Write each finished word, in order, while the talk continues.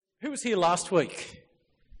Who was here last week?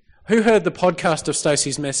 Who heard the podcast of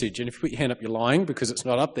Stacey's message? And if you put your hand up, you're lying because it's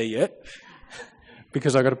not up there yet.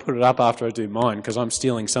 Because I've got to put it up after I do mine because I'm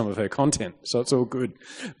stealing some of her content. So it's all good.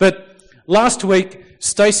 But last week,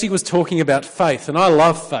 Stacey was talking about faith, and I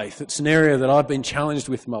love faith. It's an area that I've been challenged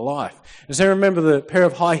with in my life. Does anyone remember the pair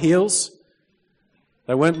of high heels?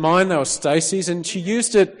 They weren't mine, they were Stacey's, and she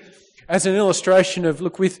used it as an illustration of,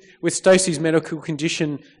 look, with Stacey's medical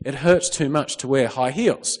condition, it hurts too much to wear high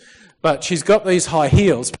heels. But she's got these high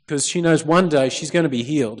heels because she knows one day she's going to be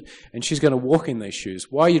healed and she's going to walk in these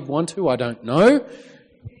shoes. Why you'd want to, I don't know.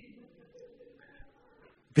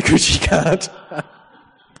 Because she can't.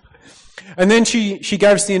 And then she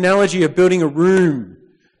gave us the analogy of building a room.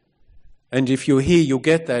 And if you're here, you'll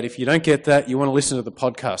get that. If you don't get that, you want to listen to the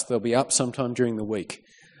podcast. They'll be up sometime during the week.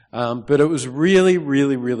 But it was really,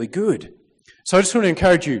 really, really good. So I just want to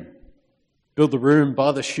encourage you, build the room,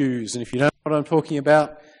 buy the shoes. And if you don't know what I'm talking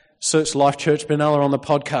about, search Life Church Benalla on the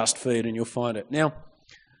podcast feed and you'll find it. Now,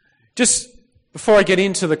 just before I get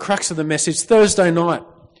into the crux of the message, Thursday night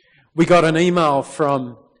we got an email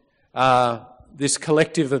from this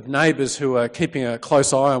collective of neighbours who are keeping a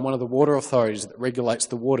close eye on one of the water authorities that regulates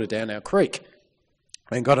the water down our creek.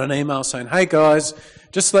 And got an email saying, hey guys,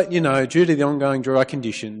 just to let you know, due to the ongoing dry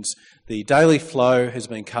conditions, the daily flow has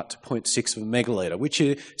been cut to 0.6 of a megalitre, which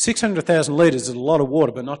is 600,000 litres is a lot of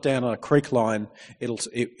water, but not down on a creek line,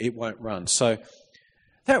 it won't run. So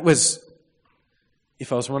that was,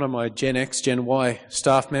 if I was one of my Gen X, Gen Y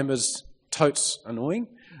staff members, totes annoying.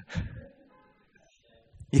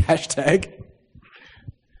 Hashtag.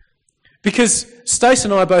 Because Stace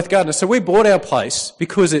and I are both gardeners, so we bought our place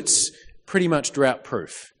because it's pretty much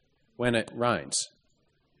drought-proof when it rains.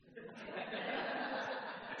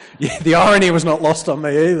 Yeah, the irony was not lost on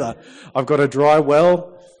me either. I've got a dry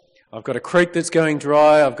well, I've got a creek that's going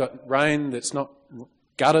dry, I've got rain that's not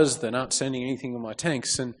gutters that aren't sending anything in my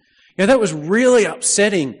tanks. And that was really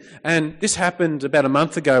upsetting. And this happened about a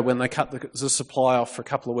month ago when they cut the supply off for a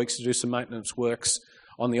couple of weeks to do some maintenance works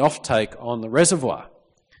on the offtake on the reservoir.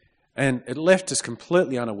 And it left us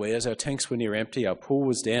completely unawares. Our tanks were near empty, our pool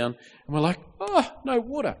was down, and we're like, no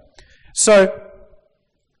water. So,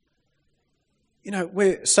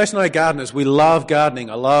 Stacey and I are gardeners. We love gardening.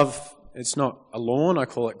 It's not a lawn, I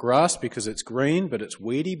call it grass because it's green, but it's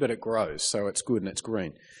weedy, but it grows, so it's good and it's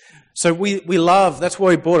green. So we love, that's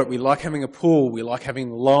why we bought it. We like having a pool. We like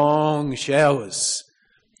having long showers.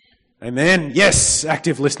 Amen? Yes,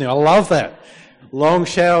 active listening. I love that. Long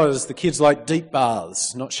showers, the kids like deep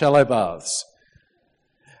baths, not shallow baths.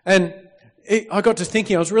 And I got to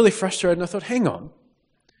thinking, I was really frustrated, and I thought, hang on,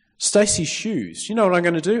 Stacey's shoes, you know what I'm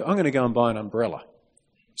going to do? I'm going to go and buy an umbrella.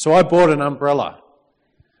 So I bought an umbrella.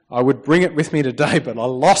 I would bring it with me today, but I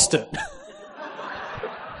lost it.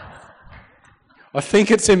 I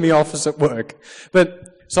think it's in the office at work.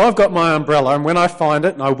 So I've got my umbrella, and when I find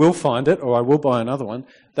it, and I will find it, or I will buy another one,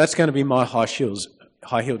 that's going to be my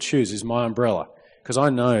high-heeled shoes is my umbrella, because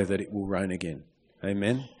I know that it will rain again.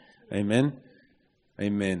 Amen? Amen?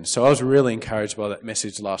 Amen. So I was really encouraged by that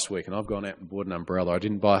message last week, and I've gone out and bought an umbrella. I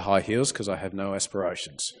didn't buy high heels because I have no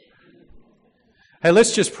aspirations. Hey,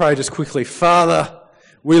 let's just pray just quickly. Father,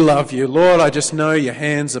 we love you. Lord, I just know your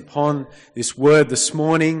hands upon this word this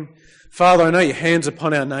morning. Father, I know your hands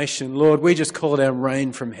upon our nation. Lord, we just call down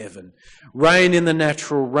rain from heaven. Rain in the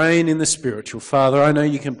natural, rain in the spiritual. Father, I know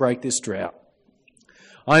you can break this drought.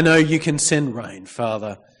 I know you can send rain,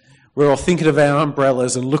 Father. We're all thinking of our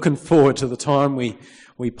umbrellas and looking forward to the time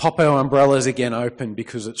we pop our umbrellas again open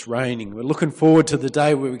because it's raining. We're looking forward to the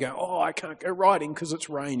day where we go, I can't go riding because it's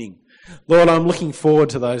raining. Lord, I'm looking forward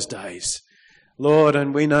to those days. Lord,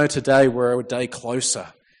 and we know today we're a day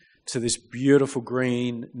closer to this beautiful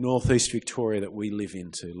green northeast Victoria that we live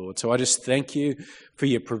into, Lord. So I just thank you for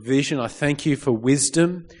your provision. I thank you for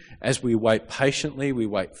wisdom as we wait patiently, we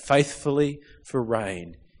wait faithfully for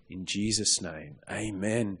rain. In Jesus' name,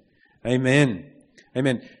 amen. Amen.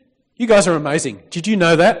 Amen. You guys are amazing. Did you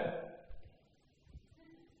know that?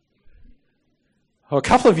 Oh, a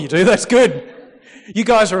couple of you do. That's good. You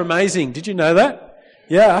guys are amazing. Did you know that?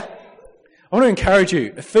 Yeah. I want to encourage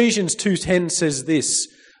you. Ephesians 2:10 says this,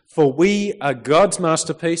 for we are God's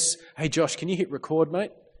masterpiece. Hey, Josh, can you hit record,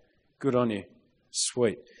 mate? Good on you.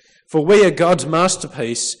 Sweet. For we are God's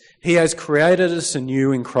masterpiece. He has created us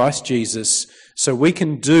anew in Christ Jesus so we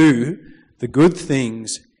can do the good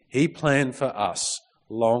things He planned for us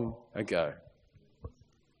long ago.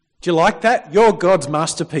 Do you like that? You're God's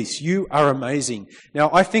masterpiece. You are amazing. Now,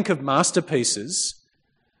 I think of masterpieces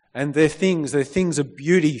and they're things of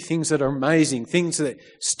beauty, things that are amazing, things that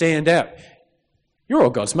stand out. You're all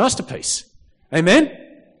God's masterpiece. Amen?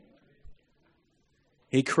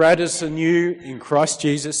 He created us anew in Christ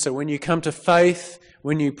Jesus. So when you come to faith,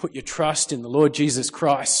 when you put your trust in the Lord Jesus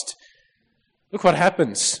Christ, look what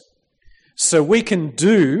happens. So we can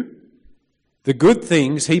do the good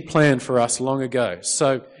things He planned for us long ago.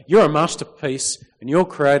 So you're a masterpiece and you're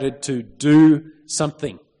created to do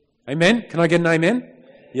something. Amen? Can I get an amen?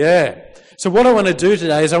 Yeah. So what I want to do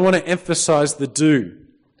today is I want to emphasize the do.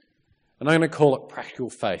 And I'm going to call it practical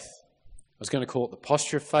faith. I was going to call it the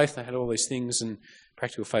posture of faith. I had all these things, and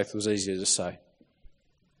practical faith was easier to say.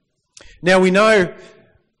 Now we know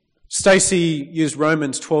Stacey used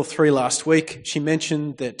Romans 12:3 last week. She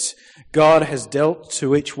mentioned that God has dealt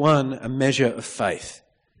to each one a measure of faith.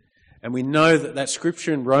 And we know that that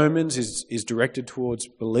scripture in Romans is directed towards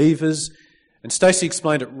believers. And Stacey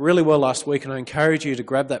explained it really well last week, and I encourage you to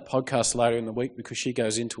grab that podcast later in the week because she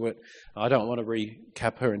goes into it. I don't want to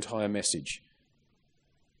recap her entire message.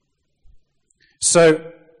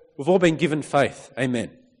 So, we've all been given faith.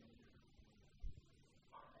 Amen.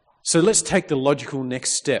 So let's take the logical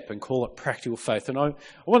next step and call it practical faith. And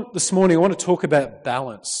this morning I want to talk about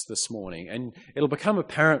balance this morning. And it'll become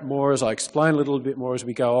apparent more as I explain a little bit more as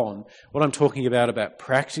we go on what I'm talking about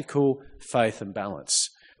practical faith and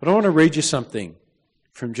balance. But I want to read you something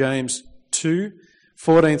from James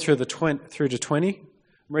 2:14 through to 20.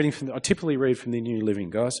 I typically read from the New Living,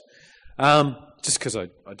 guys, just because I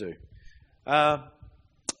do.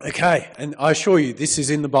 Okay, and I assure you, this is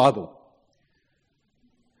in the Bible.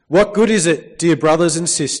 What good is it, dear brothers and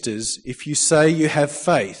sisters, if you say you have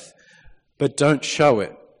faith, but don't show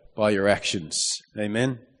it by your actions?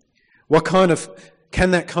 Amen.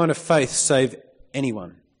 Can that kind of faith save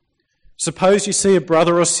anyone? Suppose you see a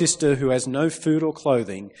brother or sister who has no food or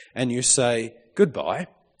clothing, and you say, goodbye,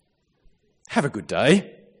 have a good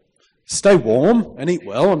day, stay warm and eat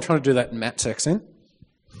well. I'm trying to do that in Matt's accent.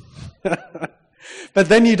 But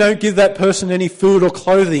then you don't give that person any food or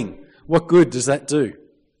clothing. What good does that do?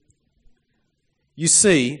 You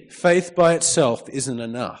see, faith by itself isn't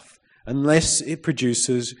enough unless it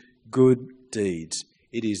produces good deeds.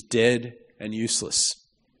 It is dead and useless.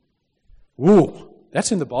 Woo,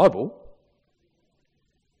 that's in the Bible.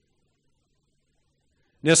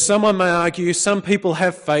 Now, someone may argue some people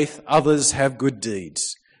have faith, others have good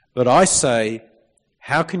deeds. But I say,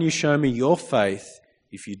 how can you show me your faith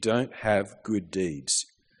if you don't have good deeds?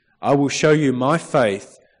 I will show you my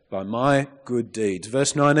faith by my good deeds.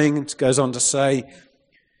 Verse 19 goes on to say,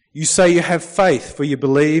 you say you have faith, for you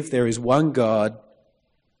believe there is one God.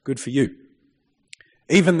 Good for you.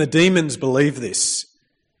 Even the demons believe this,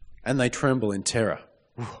 and they tremble in terror.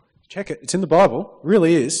 Check it. It's in the Bible. It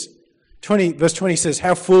really is. Verse 20 says,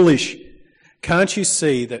 how foolish. Can't you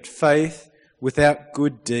see that faith without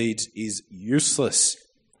good deeds is useless?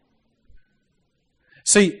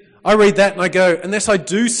 See, I read that and I go, unless I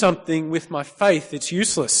do something with my faith, it's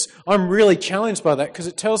useless. I'm really challenged by that because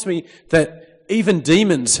it tells me that even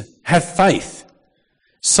demons have faith.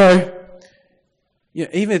 So, yeah,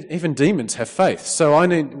 even demons have faith. So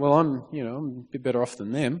I'm a bit better off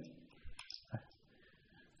than them.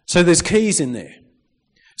 So there's keys in there.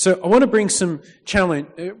 So I want to bring some challenge.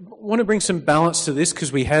 I want to bring some balance to this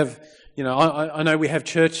because we have, I know we have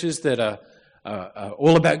churches that are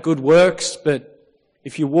all about good works, but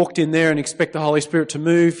if you walked in there and expect the Holy Spirit to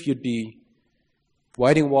move, you'd be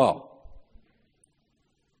waiting a while.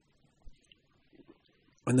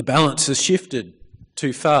 And the balance has shifted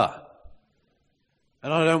too far.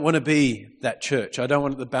 And I don't want to be that church. I don't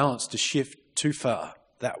want the balance to shift too far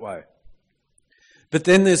that way. But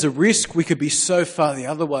then there's a risk we could be so far the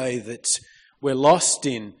other way that we're lost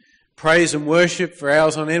in praise and worship for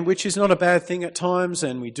hours on end, which is not a bad thing at times,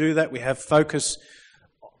 and we do that. We have focus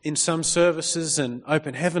in some services and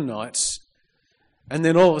open heaven nights. And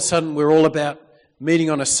then all of a sudden we're all about meeting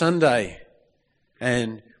on a Sunday,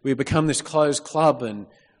 and we become this closed club, and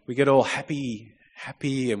we get all happy,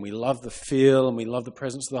 and we love the feel, and we love the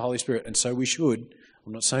presence of the Holy Spirit, and so we should.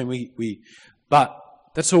 I'm not saying but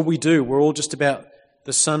that's all we do. We're all just about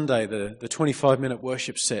the Sunday, the 25-minute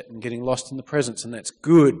worship set and getting lost in the presence, and that's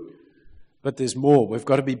good. But there's more. We've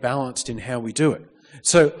got to be balanced in how we do it.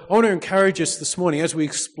 So I want to encourage us this morning as we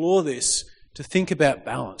explore this to think about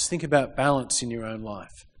balance. Think about balance in your own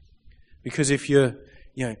life. Because if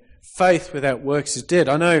faith without works is dead.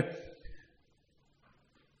 I know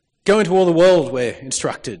go into all the world, we're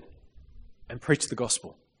instructed, and preach the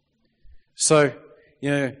gospel. So,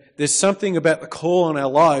 there's something about the call on our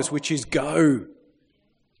lives which is go.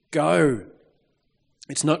 Go.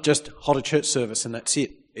 It's not just hold a church service and that's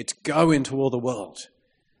it. It's go into all the world.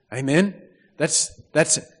 Amen? That's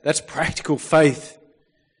practical faith.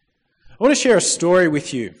 I want to share a story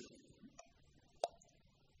with you.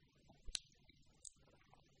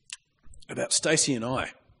 about Stacey and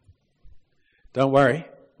I. Don't worry,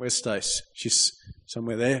 where's Stace? She's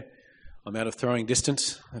somewhere there. I'm out of throwing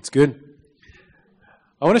distance. That's good.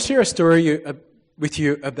 I want to share a story with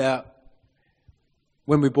you about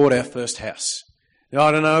when we bought our first house. Now,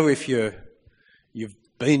 I don't know if you've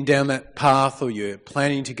been down that path, or you're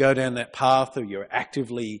planning to go down that path, or you're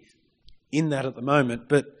actively in that at the moment,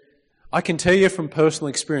 but I can tell you from personal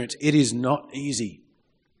experience, it is not easy.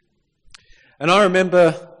 And I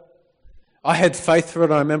remember I had faith for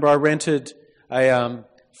it. I remember I rented a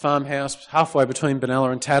farmhouse halfway between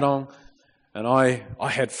Benalla and Tadong, and I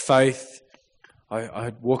had faith.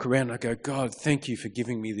 I'd walk around and I'd go, God, thank you for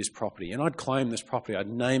giving me this property. And I'd claim this property, I'd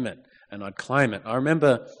name it, and I'd claim it. I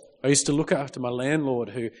remember I used to look after my landlord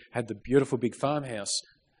who had the beautiful big farmhouse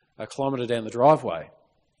a kilometre down the driveway.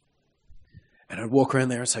 And I'd walk around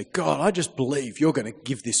there and say, God, I just believe you're going to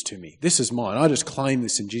give this to me. This is mine. I just claim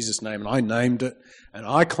this in Jesus' name. And I named it, and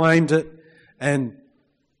I claimed it. And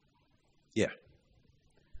yeah,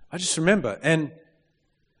 I just remember. And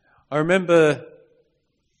I remember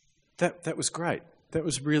that was great. That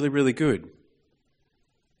was really, really good.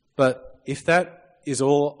 But if that is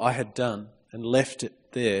all I had done and left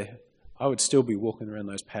it there, I would still be walking around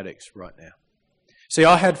those paddocks right now. See,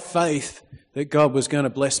 I had faith that God was going to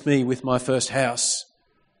bless me with my first house.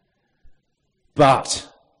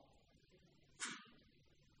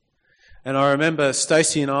 And I remember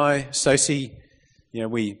Stacey,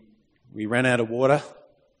 we ran out of water.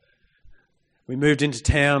 We moved into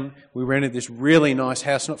town. We rented this really nice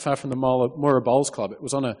house not far from the Moira Bowls Club. It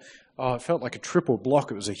was on it felt like a triple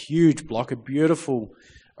block. It was a huge block, a beautiful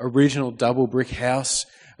original double brick house.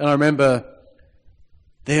 And I remember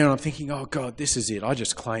there, and I'm thinking, oh God, this is it. I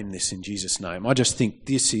just claim this in Jesus' name. I just think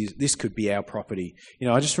this could be our property.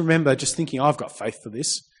 I just remember just thinking, I've got faith for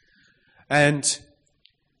this. And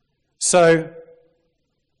so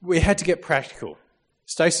we had to get practical.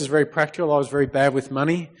 Stace is very practical. I was very bad with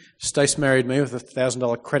money. Stace married me with a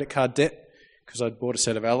 $1,000 credit card debt because I'd bought a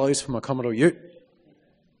set of alloys for my Commodore Ute.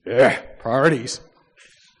 Yeah, priorities.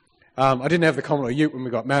 I didn't have the Commodore Ute when we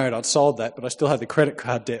got married. I'd sold that, but I still had the credit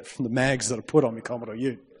card debt from the mags that I put on my Commodore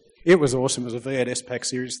Ute. It was awesome. It was a V8 S-Pack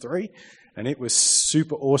Series 3, and it was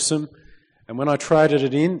super awesome. And when I traded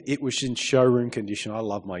it in, it was in showroom condition. I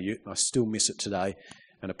love my Ute, and I still miss it today.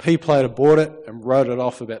 And a P-plater bought it and wrote it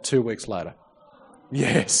off about 2 weeks later.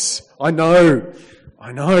 Yes, I know.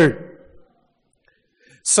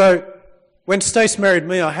 So when Stace married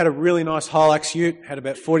me, I had a really nice Hilux Ute, had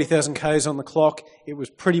about 40,000 Ks on the clock. It was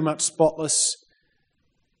pretty much spotless.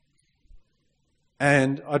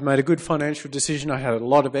 And I'd made a good financial decision. I had a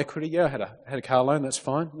lot of equity. Yeah, I had a car loan, that's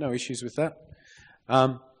fine. No issues with that.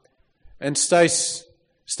 And Stace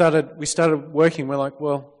we started working. We're like,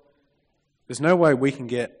 well, there's no way we can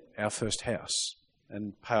get our first house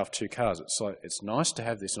and pay off 2 cars. It's like, it's nice to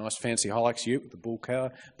have this nice fancy Hilux Ute with the bull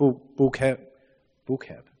cab.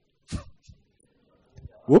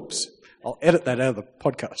 Whoops. I'll edit that out of the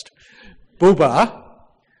podcast. Bull bar.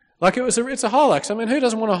 Like it's a Hilux. I mean, who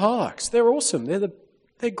doesn't want a Hilux? They're awesome.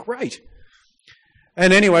 They're great.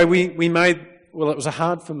 And anyway, we made, it was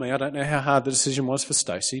hard for me. I don't know how hard the decision was for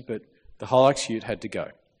Stacey, but the Hilux Ute had to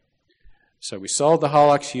go. So we sold the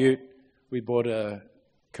Hilux Ute. We bought a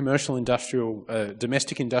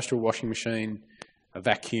domestic industrial washing machine, a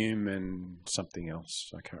vacuum, and something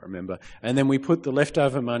else. I can't remember. And then we put the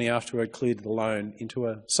leftover money after we'd cleared the loan into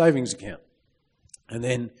a savings account. And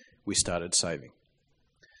then we started saving.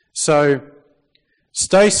 So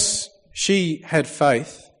Stace, she had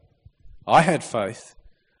faith. I had faith.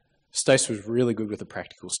 Stace was really good with the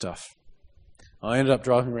practical stuff. I ended up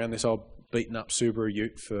driving around this old beaten up Subaru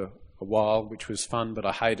Ute for a while, which was fun, but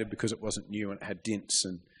I hated because it wasn't new and it had dents.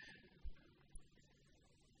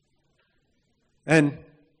 And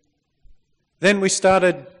then we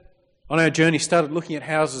started, on our journey, started looking at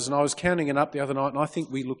houses, and I was counting it up the other night, and I think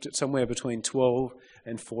we looked at somewhere between 12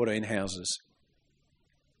 and 14 houses.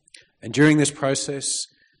 And during this process,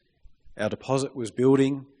 our deposit was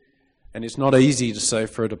building, and it's not easy to save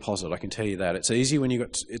for a deposit, I can tell you that. It's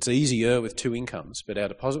easier with 2 incomes, but our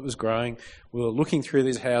deposit was growing. We were looking through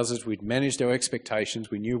these houses, we'd managed our expectations,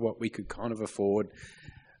 we knew what we could kind of afford,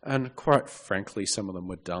 and quite frankly, some of them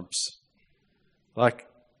were dumps. Like,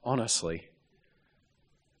 honestly,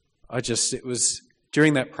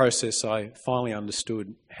 during that process, I finally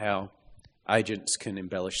understood how agents can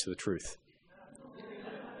embellish the truth.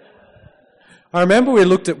 I remember we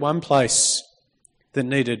looked at one place that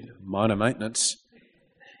needed minor maintenance.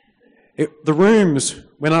 The rooms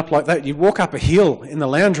went up like that. You'd walk up a hill in the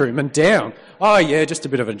lounge room and down. Oh, yeah, just a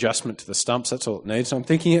bit of adjustment to the stumps, that's all it needs. I'm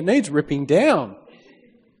thinking it needs ripping down.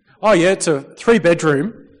 Oh, yeah, it's a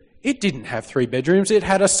 3-bedroom It didn't have 3 bedrooms. It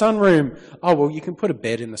had a sunroom. Oh, well, you can put a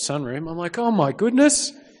bed in the sunroom. I'm like, oh my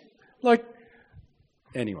goodness.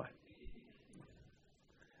 Anyway.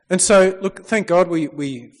 And so, look, thank God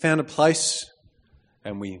we found a place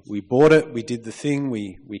and we bought it. We did the thing.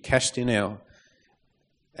 We cashed in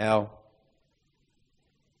our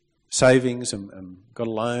savings and got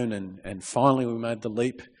a loan and finally we made the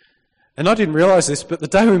leap. And I didn't realise this, but the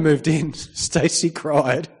day we moved in, Stacey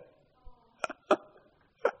cried.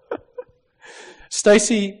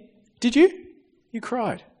 Stacey, did you? You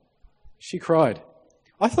cried. She cried.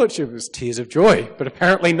 I thought it was tears of joy, but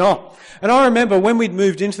apparently not. And I remember when we'd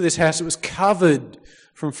moved into this house, it was covered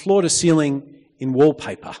from floor to ceiling in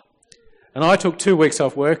wallpaper. And I took 2 weeks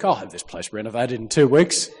off work. I'll have this place renovated in 2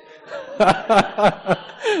 weeks.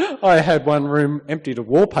 I had one room emptied of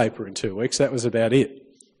wallpaper in 2 weeks. That was about it.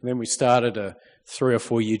 And then we started a 3 or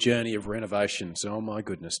 4 year journey of renovations. Oh my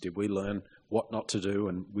goodness, did we learn what not to do,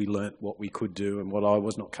 and we learnt what we could do and what I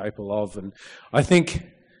was not capable of. And I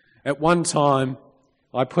think at one time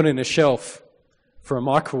I put in a shelf for a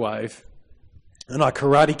microwave and I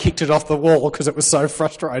karate kicked it off the wall because it was so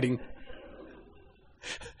frustrating.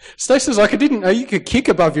 Stacey's like, I didn't know you could kick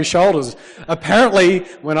above your shoulders. Apparently,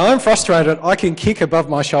 when I'm frustrated, I can kick above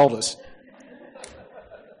my shoulders.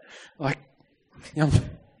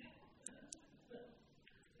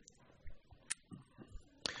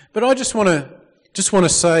 But I just want to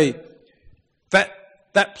say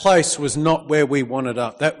that place was not where we wanted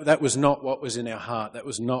up. That was not what was in our heart. That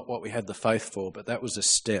was not what we had the faith for. But that was a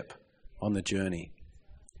step on the journey,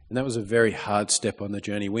 and that was a very hard step on the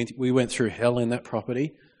journey. We went through hell in that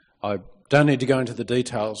property. I don't need to go into the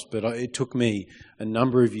details, but it took me a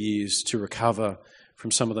number of years to recover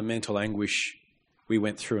from some of the mental anguish we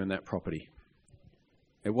went through in that property.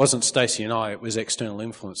 It wasn't Stacey and I; it was external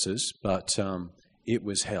influences, but it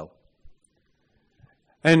was hell.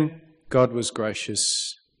 And God was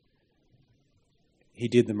gracious. He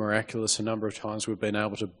did the miraculous a number of times. We've been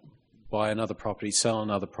able to buy another property, sell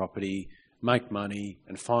another property, make money,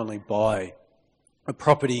 and finally buy a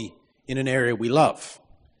property in an area we love.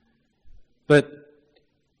 But,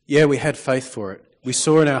 yeah, we had faith for it. We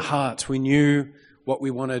saw in our hearts, we knew what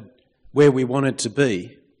we wanted, where we wanted to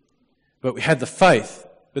be, but we had the faith,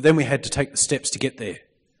 but then we had to take the steps to get there.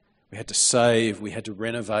 We had to save, we had to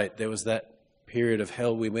renovate. There was that period of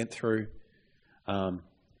hell we went through. But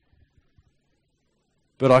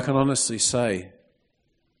I can honestly say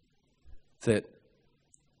that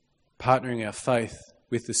partnering our faith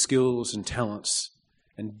with the skills and talents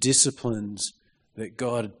and disciplines that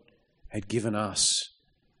God had given us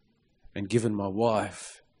and given my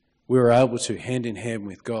wife, we were able to, hand in hand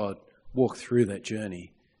with God, walk through that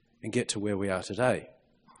journey and get to where we are today.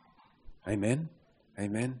 Amen?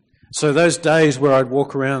 Amen? So those days where I'd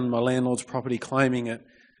walk around my landlord's property claiming it,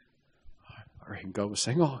 I reckon God was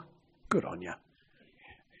saying, oh, good on you.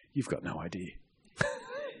 You've got no idea.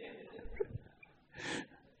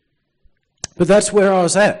 But that's where I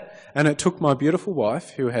was at. And it took my beautiful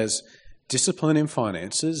wife, who has discipline in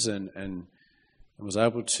finances and was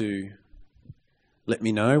able to let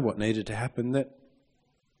me know what needed to happen, that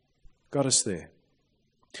got us there.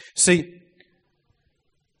 See,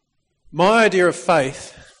 my idea of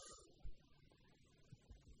faith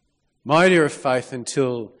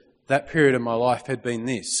until that period of my life had been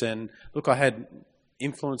this. And look, I had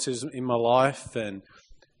influences in my life and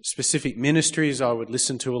specific ministries I would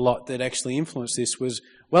listen to a lot that actually influenced this was,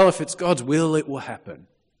 well, if it's God's will, it will happen.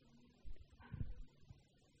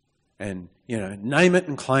 And, name it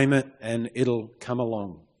and claim it and it'll come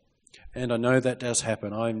along. And I know that does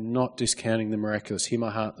happen. I'm not discounting the miraculous. Hear my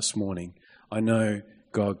heart this morning. I know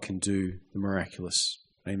God can do the miraculous.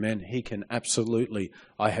 Amen. He can absolutely.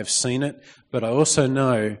 I have seen it, but I also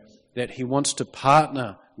know that He wants to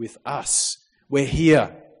partner with us. We're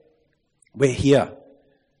here. We're here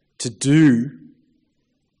to do,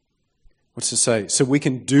 so we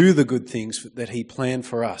can do the good things that He planned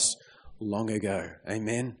for us long ago.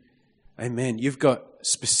 Amen. Amen. You've got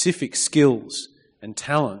specific skills and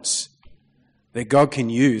talents that God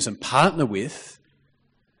can use and partner with,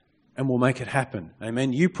 and will make it happen.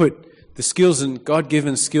 Amen. You put the skills and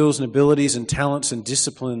God-given skills and abilities and talents and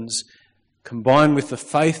disciplines combined with the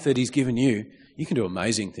faith that He's given you, you can do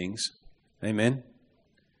amazing things. Amen.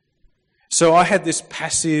 So I had this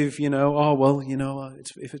passive,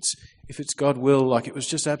 if it's God will, it was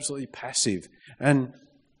just absolutely passive. And,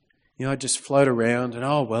 I just float around and,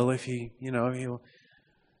 if He'll...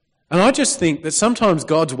 And I just think that sometimes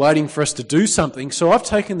God's waiting for us to do something. So I've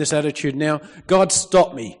taken this attitude now, God,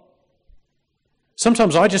 stop me.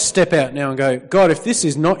 Sometimes I just step out now and go, God, if this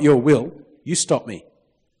is not your will, you stop me.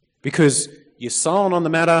 Because you're silent on the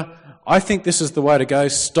matter. I think this is the way to go.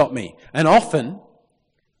 Stop me. And often,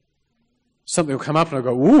 something will come up and I'll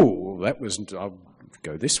go, ooh, I'll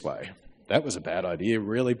go this way. That was a bad idea,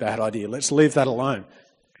 really bad idea. Let's leave that alone.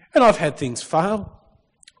 And I've had things fail.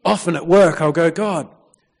 Often at work, I'll go, God,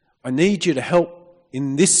 I need you to help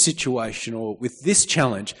in this situation or with this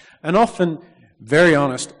challenge. And often, very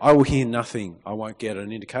honest, I will hear nothing. I won't get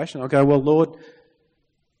an indication. I'll go, well, Lord,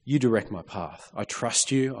 you direct my path. I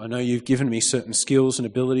trust you. I know you've given me certain skills and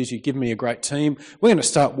abilities. You've given me a great team. We're going to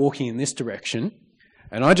start walking in this direction.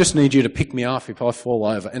 And I just need you to pick me up if I fall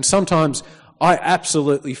over. And sometimes I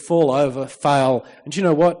absolutely fall over, fail. And you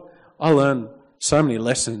know what? I learn so many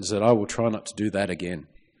lessons that I will try not to do that again.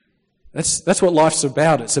 That's what life's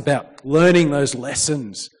about. It's about learning those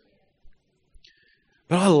lessons.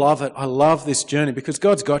 But I love it. I love this journey because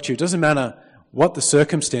God's got you. It doesn't matter what the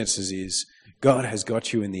circumstances is. God has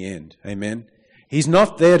got you in the end. Amen. He's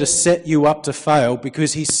not there to set you up to fail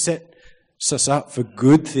because he sets us up for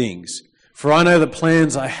good things. For I know the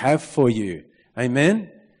plans I have for you.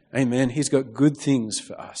 Amen. Amen. He's got good things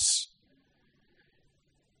for us.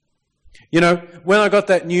 You know, when I got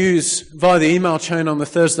that news via the email chain on the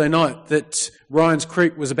Thursday night that Ryan's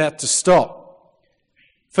Creek was about to stop,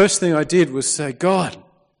 first thing I did was say, God,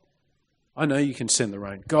 I know you can send the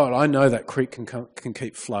rain. God, I know that creek can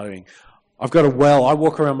keep flowing. I've got a well. I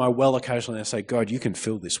walk around my well occasionally and I say, God, you can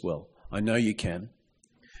fill this well. I know you can.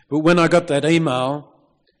 But when I got that email,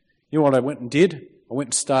 you know what I went and did? I went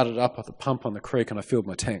and started up at the pump on the creek and I filled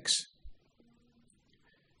my tanks.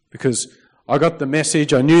 Because I got the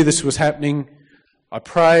message, I knew this was happening, I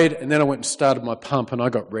prayed, and then I went and started my pump and I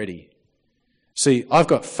got ready. See, I've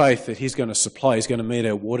got faith that he's going to supply, he's going to meet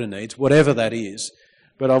our water needs, whatever that is.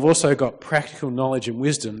 But I've also got practical knowledge and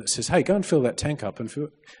wisdom that says, hey, go and fill that tank up and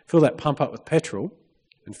fill that pump up with petrol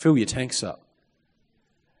and fill your tanks up.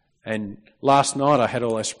 And last night I had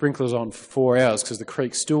all those sprinklers on for 4 hours because the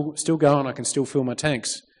creek's still going, I can still fill my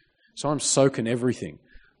tanks. So I'm soaking everything.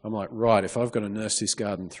 I'm like, right, if I've got to nurse this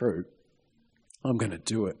garden through, I'm going to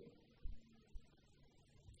do it.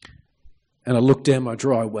 And I looked down my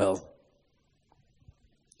dry well.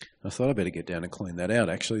 I thought I better get down and clean that out.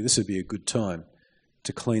 Actually, this would be a good time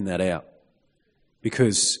to clean that out.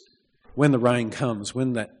 Because when the rain comes,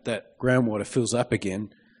 when that groundwater fills up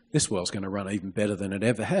again, this well's going to run even better than it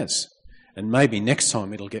ever has. And maybe next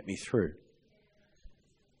time it'll get me through.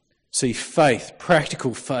 See, faith,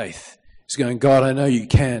 practical faith, is going, God, I know you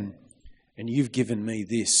can, and you've given me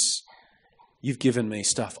this. You've given me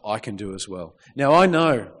stuff I can do as well. Now, I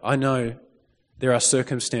know there are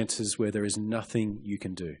circumstances where there is nothing you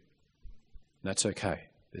can do. That's okay.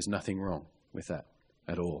 There's nothing wrong with that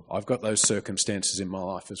at all. I've got those circumstances in my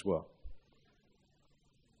life as well.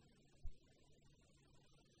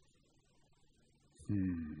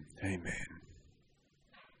 Amen.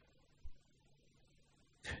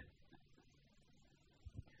 I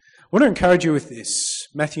want to encourage you with this.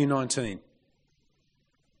 Matthew 19.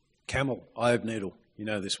 Camel, eye of needle. You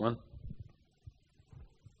know this one.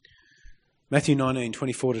 Matthew 19,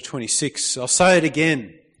 24 to 26. I'll say it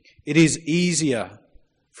again. It is easier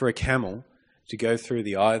for a camel to go through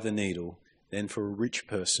the eye of the needle than for a rich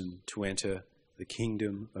person to enter the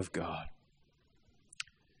kingdom of God.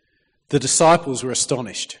 The disciples were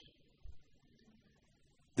astonished.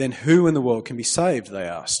 Then who in the world can be saved, they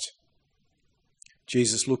asked.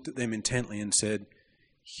 Jesus looked at them intently and said,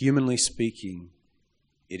 humanly speaking,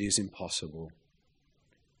 it is impossible.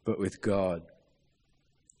 But with God,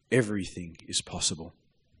 everything is possible.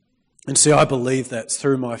 And see, I believe that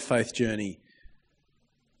through my faith journey,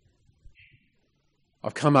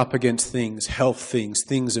 I've come up against things, health things,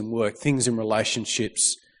 things in work, things in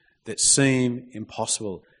relationships that seem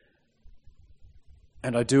impossible.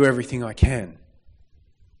 And I do everything I can.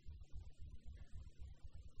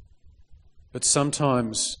 But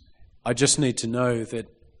sometimes I just need to know that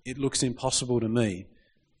it looks impossible to me.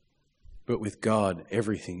 But with God,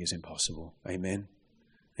 everything is impossible. Amen.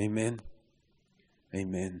 Amen.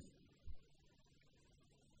 Amen.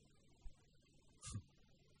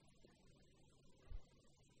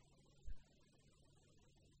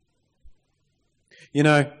 You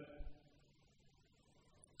know,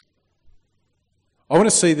 I want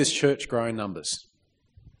to see this church grow in numbers.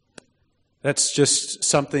 That's just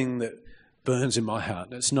something that burns in my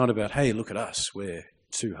heart. It's not about, hey, look at us, we're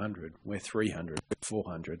 200, we're 300, we're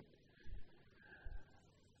 400.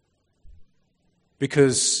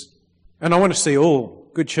 And I want to see all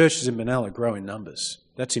good churches in Benalla grow in numbers.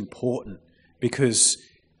 That's important because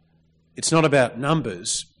it's not about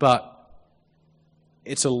numbers, but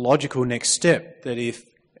it's a logical next step that if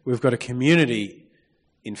we've got a community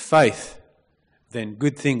in faith then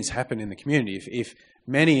good things happen in the community. If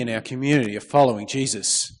many in our community are following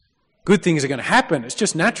Jesus, good things are going to happen. It's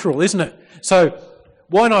just natural, isn't it? So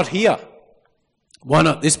why not here? Why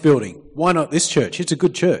not this building? Why not this church? It's a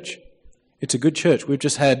good church. It's a good church. We've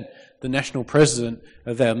just had the national president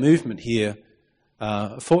of our movement here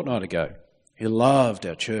a fortnight ago. He loved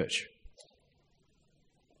our church.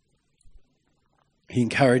 He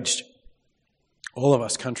encouraged all of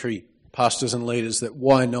us country pastors and leaders that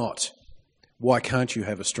why not? Why can't you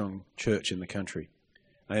have a strong church in the country?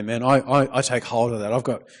 Amen. I take hold of that. I've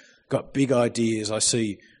got big ideas. I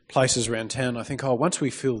see places around town. I think, once we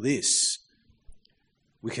feel this,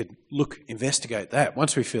 we could investigate that.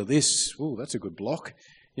 Once we feel this, that's a good block.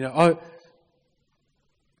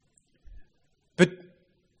 But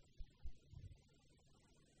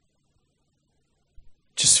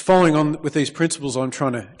just following on with these principles I'm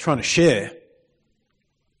trying to share,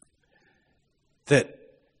 that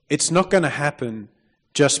it's not going to happen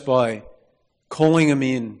just by calling them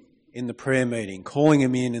in the prayer meeting, calling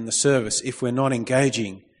them in the service, if we're not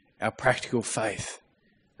engaging our practical faith.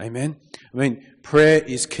 Amen? I mean, prayer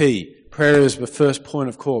is key. Prayer is the first point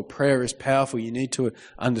of call. Prayer is powerful. You need to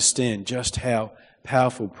understand just how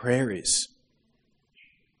powerful prayer is.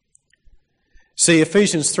 See,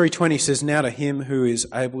 Ephesians 3:20 says, "Now to him who is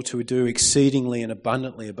able to do exceedingly and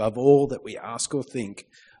abundantly above all that we ask or think,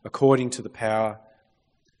 according to the power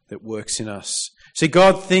that works in us." See,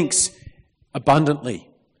 God thinks abundantly.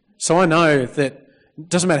 So I know that it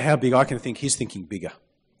doesn't matter how big I can think, he's thinking bigger.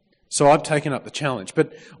 So I've taken up the challenge.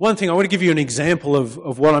 But one thing, I want to give you an example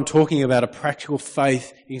of what I'm talking about, a practical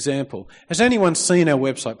faith example. Has anyone seen our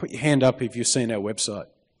website? Put your hand up if you've seen our website.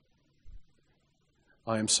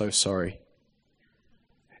 I am so sorry.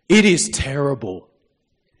 It is terrible.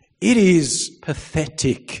 It is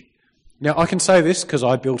pathetic. Now, I can say this because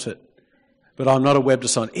I built it, but I'm not a web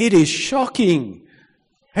designer. It is shocking.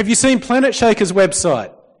 Have you seen Planet Shaker's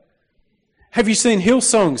website? Have you seen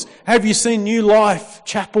Hillsongs? Have you seen New Life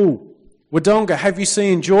Chapel, Wodonga? Have you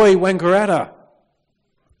seen Joy Wangaratta?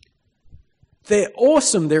 They're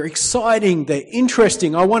awesome. They're exciting. They're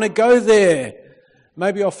interesting. I want to go there.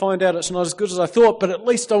 Maybe I'll find out it's not as good as I thought, but at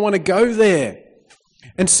least I want to go there.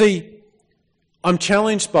 And see, I'm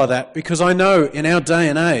challenged by that because I know in our day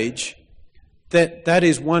and age that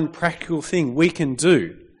is one practical thing we can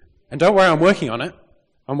do. And don't worry, I'm working on it.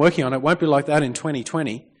 I'm working on it. It won't be like that in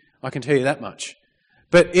 2020. I can tell you that much.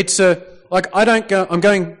 But it's I'm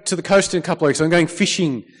going to the coast in a couple of weeks. I'm going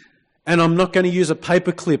fishing and I'm not going to use a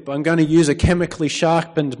paper clip. I'm going to use a chemically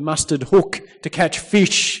sharpened mustard hook to catch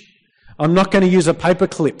fish. I'm not going to use a paper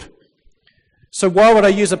clip. So why would I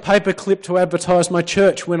use a paper clip to advertise my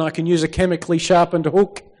church when I can use a chemically sharpened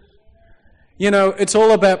hook? It's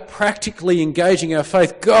all about practically engaging our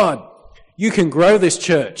faith. God, you can grow this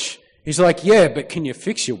church. He's like, yeah, but can you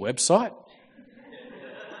fix your website?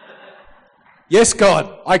 Yes,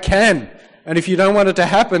 God, I can. And if you don't want it to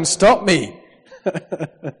happen, stop me.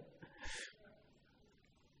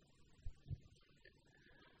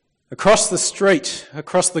 Across the street,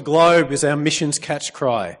 across the globe is our missions catch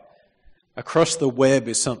cry. Across the web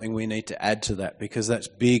is something we need to add to that because that's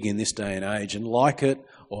big in this day and age. And like it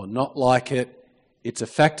or not like it, it's a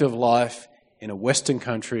fact of life in a Western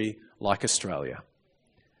country like Australia.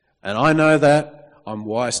 And I know that, I'm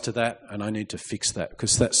wise to that, and I need to fix that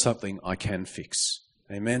because that's something I can fix.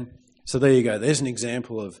 Amen? So there you go. There's an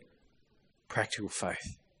example of practical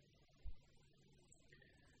faith.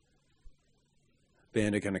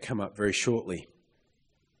 Band are going to come up very shortly.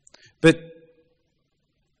 But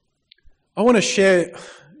I want to share,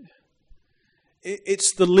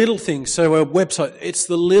 it's the little things. So our website, it's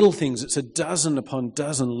the little things. It's a dozen upon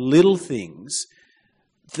dozen little things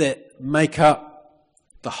that make up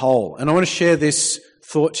the whole. And I want to share this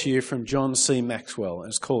thought to you from John C. Maxwell.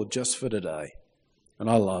 It's called Just for Today. And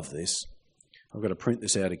I love this. I've got to print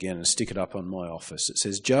this out again and stick it up on my office. It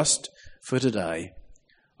says, just for today,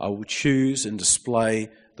 I will choose and display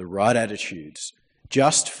the right attitudes.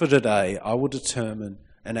 Just for today, I will determine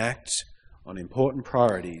and act on important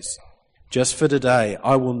priorities. Just for today,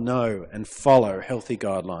 I will know and follow healthy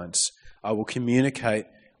guidelines. I will communicate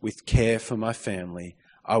with care for my family.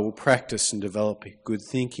 I will practice and develop good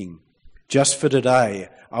thinking. Just for today,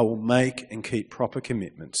 I will make and keep proper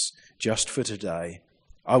commitments. Just for today,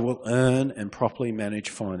 I will earn and properly manage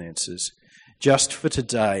finances. Just for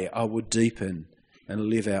today, I will deepen and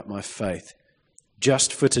live out my faith.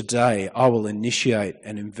 Just for today, I will initiate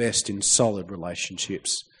and invest in solid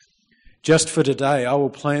relationships. Just for today, I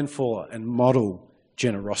will plan for and model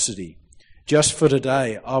generosity. Just for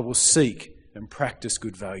today, I will seek and practice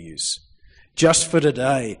good values. Just for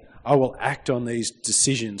today, I will act on these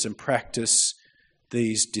decisions and practice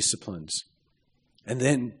these disciplines. And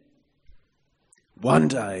then one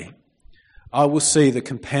day I will see the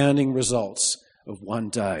compounding results of one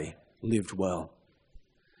day lived well.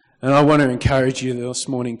 And I want to encourage you this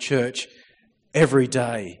morning, church, every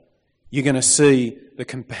day you're going to see the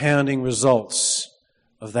compounding results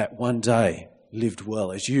of that one day lived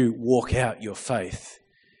well as you walk out your faith,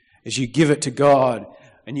 as you give it to God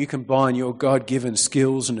and you combine your God-given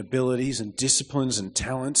skills and abilities and disciplines and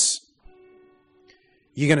talents.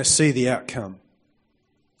 You're going to see the outcome.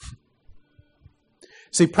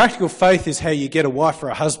 See, practical faith is how you get a wife or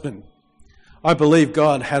a husband. I believe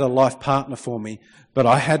God had a life partner for me, but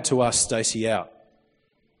I had to ask Stacey out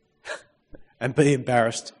and be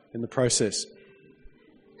embarrassed in the process.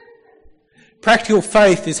 Practical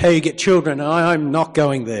faith is how you get children, and I'm not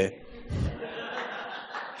going there.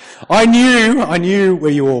 I knew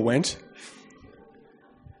where you all went.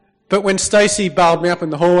 But when Stacey bailed me up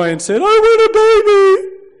in the hallway and said, I want a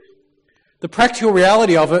baby, the practical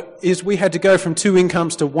reality of it is we had to go from 2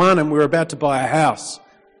 incomes to 1 and we were about to buy a house.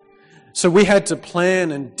 So we had to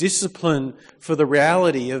plan and discipline for the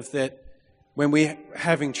reality of that when we were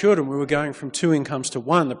having children, we were going from 2 incomes to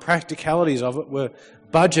 1. The practicalities of it were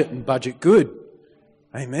budget and budget good.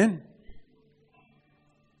 Amen.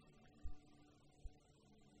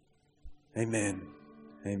 Amen.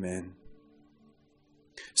 Amen.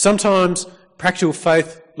 Sometimes practical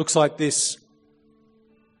faith looks like this.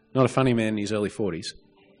 Not a funny man in his early 40s.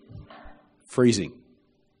 Freezing.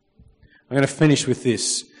 I'm going to finish with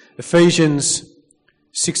this. Ephesians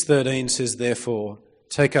 6:13 says, therefore,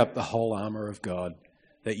 take up the whole armour of God,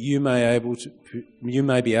 that you may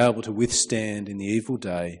be able to withstand in the evil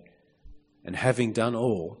day, and having done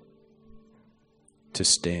all, to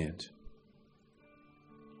stand.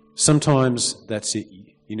 Sometimes that's it.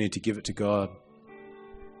 You need to give it to God.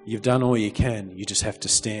 You've done all you can. You just have to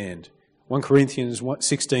stand. 1 Corinthians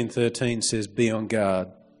 16:13 says, be on guard.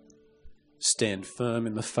 Stand firm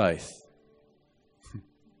in the faith.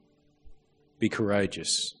 Be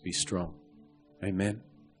courageous. Be strong. Amen.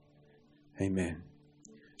 Amen.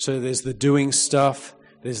 So there's the doing stuff.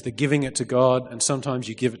 There's the giving it to God. And sometimes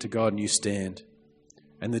you give it to God and you stand.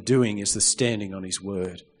 And the doing is the standing on His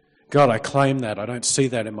word. God, I claim that. I don't see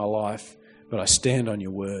that in my life, but I stand on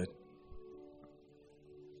your word.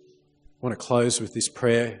 I want to close with this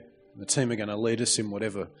prayer. The team are going to lead us in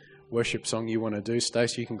whatever worship song you want to do.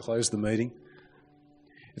 Stacey, you can close the meeting.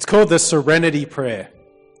 It's called the Serenity Prayer.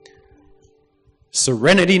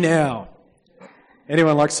 Serenity now.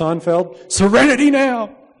 Anyone like Seinfeld? Serenity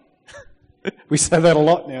now. We say that a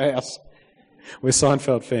lot in our house. We're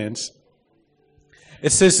Seinfeld fans.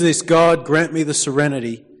 It says this, God, grant me the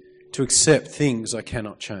serenity to accept things I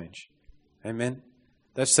cannot change. Amen?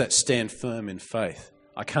 That's that stand firm in faith.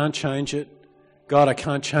 I can't change it. God, I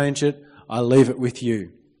can't change it. I leave it with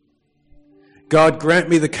you. God, grant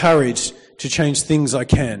me the courage to change things I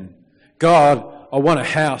can. God, I want a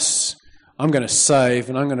house. I'm going to save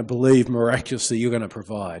and I'm going to believe miraculously you're going to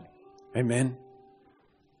provide. Amen?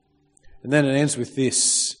 And then it ends with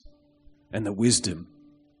this, and the wisdom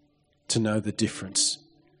to know the difference.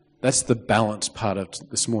 That's the balance part of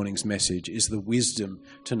this morning's message, is the wisdom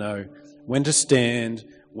to know when to stand,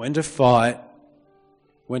 when to fight,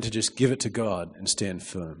 when to just give it to God and stand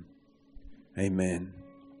firm. Amen.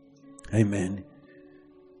 Amen.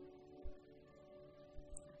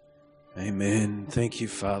 Amen. Thank you,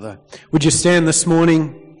 Father. Would you stand this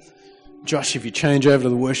morning? Josh, if you change over to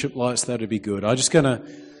the worship lights, that would be good. I'm just going to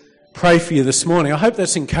pray for you this morning. I hope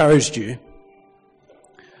that's encouraged you,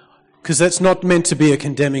 because that's not meant to be a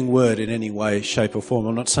condemning word in any way, shape or form.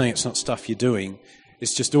 I'm not saying it's not stuff you're doing.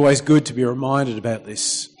 It's just always good to be reminded about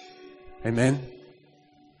this. Amen?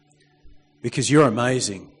 Because you're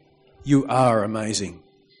amazing. You are amazing.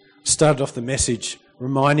 I started off the message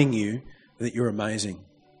reminding you that you're amazing.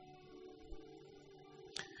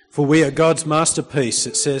 For we are God's masterpiece,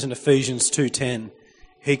 it says in Ephesians 2:10.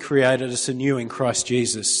 He created us anew in Christ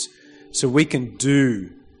Jesus so we can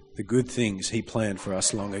do the good things He planned for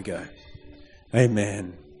us long ago.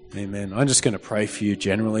 Amen. Amen. I'm just going to pray for you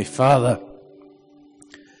generally. Father,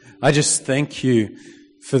 I just thank you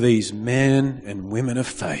for these men and women of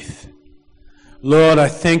faith. Lord, I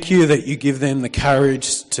thank you that you give them the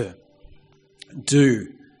courage to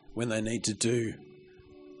do when they need to do.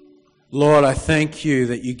 Lord, I thank you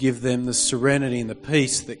that you give them the serenity and the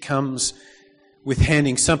peace that comes with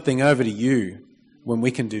handing something over to you when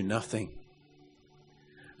we can do nothing.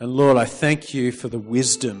 And Lord, I thank you for the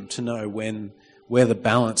wisdom to know where the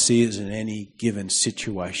balance is in any given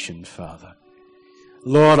situation, Father.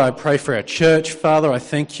 Lord, I pray for our church, Father. I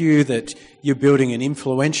thank you that you're building an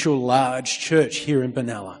influential, large church here in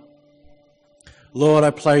Benalla. Lord,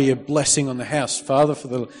 I pray your blessing on the house. Father, for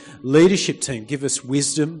the leadership team, give us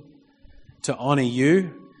wisdom to honour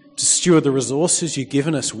you, to steward the resources you've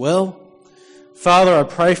given us well. Father, I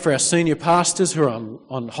pray for our senior pastors who are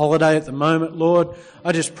on holiday at the moment, Lord.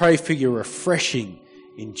 I just pray for your refreshing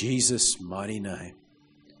in Jesus' mighty name.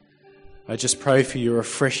 I just pray for your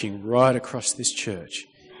refreshing right across this church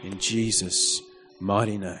in Jesus'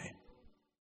 mighty name.